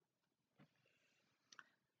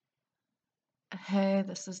Hey,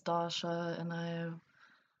 this is Dasha, and I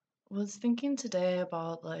was thinking today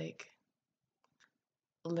about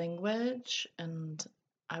language, and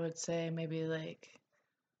I would say maybe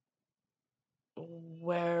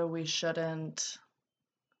where we shouldn't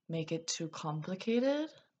make it too complicated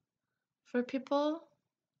for people,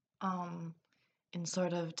 um, in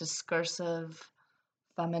sort of discursive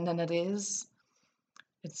femininities.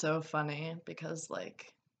 It's so funny because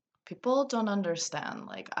people don't understand.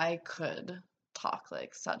 Like I could talk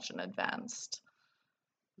like such an advanced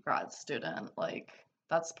grad student. Like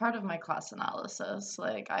that's part of my class analysis.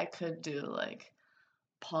 Like I could do like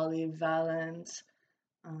polyvalent,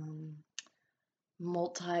 um,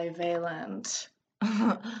 multivalent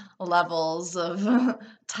levels of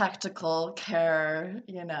tactical care,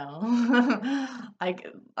 you know.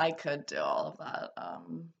 I could do all of that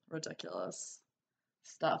ridiculous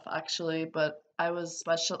stuff actually, but I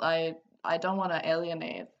don't want to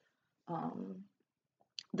alienate um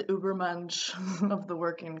the Ubermensch of the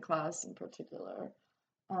working class in particular.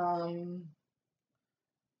 Um,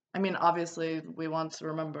 I mean, obviously, we want to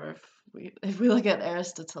remember if we look at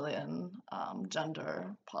Aristotelian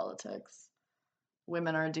gender politics,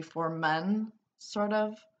 women are deformed men, sort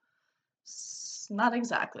of. Not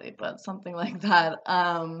exactly, but something like that.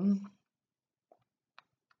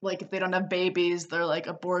 Like if they don't have babies, they're like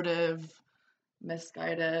abortive,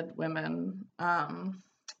 misguided women.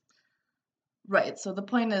 Right. So the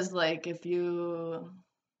point is like if you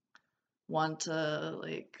want to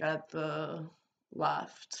like get the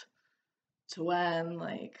left to win,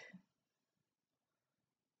 like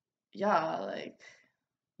yeah, like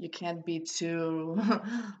you can't be too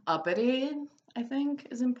uppity, I think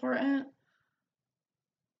is important.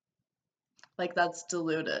 Like that's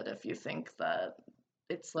diluted if you think that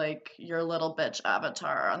it's like your little bitch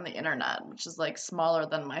avatar on the internet, which is like smaller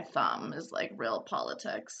than my thumb, is like real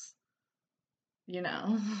politics, you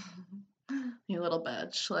know? You little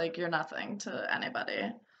bitch, like you're nothing to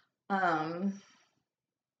anybody. Um,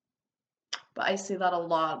 but I see that a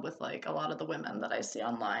lot with like a lot of the women that I see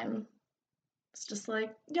online. It's just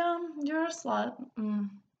like, yeah, you're a slut.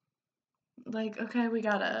 Like, okay, we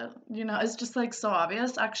got it. You know, it's just like so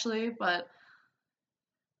obvious actually, but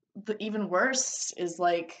the even worse is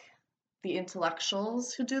like the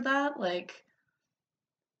intellectuals who do that. Like,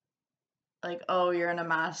 oh, you're in a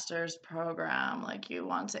master's program, like you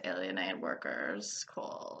want to alienate workers,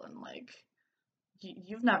 cool. And like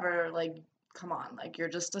you've never like come on, like you're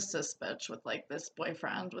just a cis bitch with like this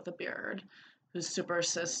boyfriend with a beard who's super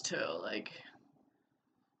cis too. Like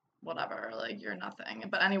whatever, like you're nothing.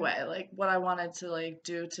 But anyway, like what I wanted to like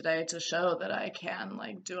do today to show that I can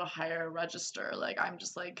like do a higher register, like I'm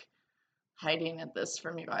just like hiding at this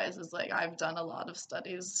from you guys is like I've done a lot of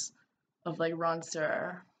studies of like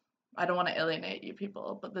Rancière. I don't want to alienate you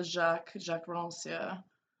people, but the Jacques Rancière.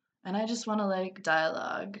 And I just want to like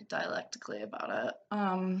dialogue dialectically about it.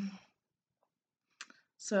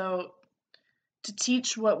 So to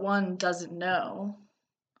teach what one doesn't know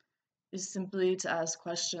is simply to ask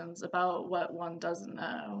questions about what one doesn't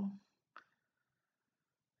know.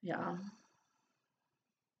 Yeah.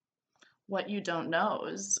 What you don't know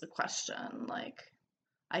is a question. Like,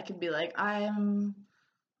 I could be like, I'm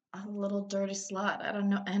a little dirty slut. I don't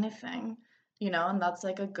know anything, you know, and that's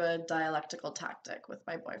like a good dialectical tactic with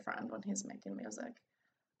my boyfriend when he's making music.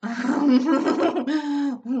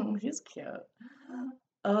 He's cute.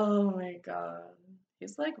 Oh my God.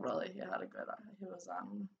 He's like really, he had a good, he was,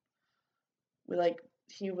 we like,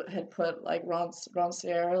 had put like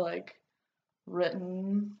Roncière like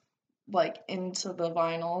written like into the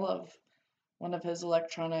vinyl of one of his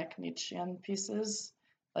electronic Nietzschean pieces,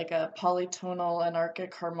 like a polytonal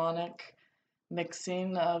anarchic harmonic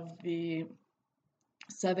mixing of the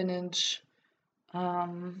 7-inch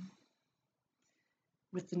um,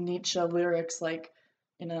 with the Nietzsche lyrics like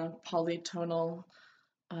in a polytonal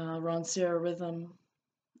Rancière rhythm.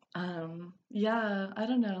 Yeah, I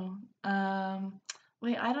don't know.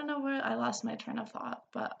 Wait, I don't know where I lost my train of thought,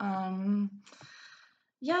 but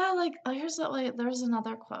yeah, like here's that. Wait, there's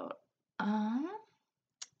another quote. Um,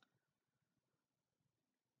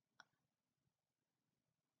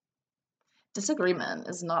 Disagreement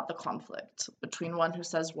is not the conflict between one who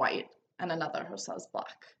says white and another who says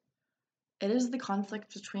black. It is the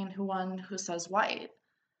conflict between one who says white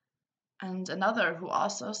and another who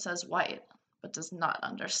also says white but does not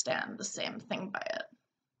understand the same thing by it.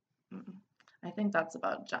 Mm. I think that's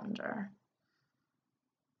about gender.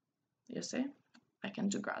 You see? I can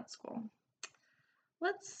do grad school.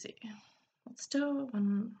 Let's see. Let's do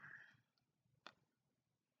one.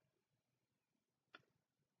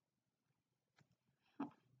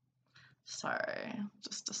 Sorry,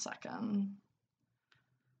 just a second.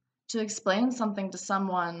 To explain something to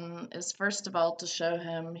someone is first of all to show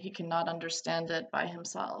him he cannot understand it by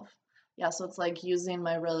himself. Yeah, so it's like using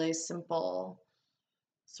my really simple,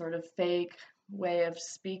 sort of fake way of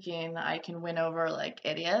speaking. I can win over like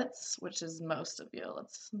idiots, which is most of you,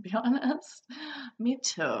 let's be honest. Me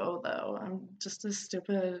too, though. I'm just a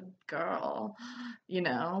stupid girl,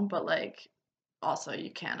 but like also you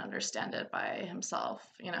can't understand it by himself.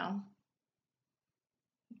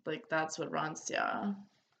 Like that's what Rancia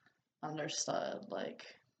understood. Like,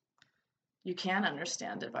 you can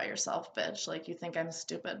understand it by yourself, bitch. Like, you think I'm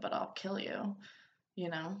stupid, but I'll kill you, you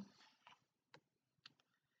know?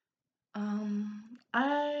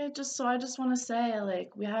 I just want to say,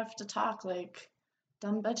 like, we have to talk like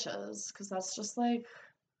dumb bitches, because that's just like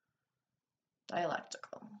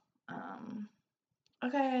dialectical. Um,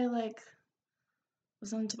 okay, like,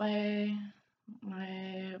 listen to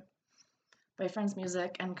my boyfriend's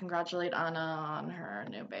music and congratulate Anna on her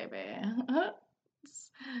new baby.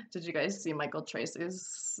 Did you guys see Michael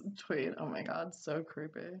Tracy's tweet? Oh my god, so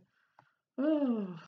creepy. Ooh.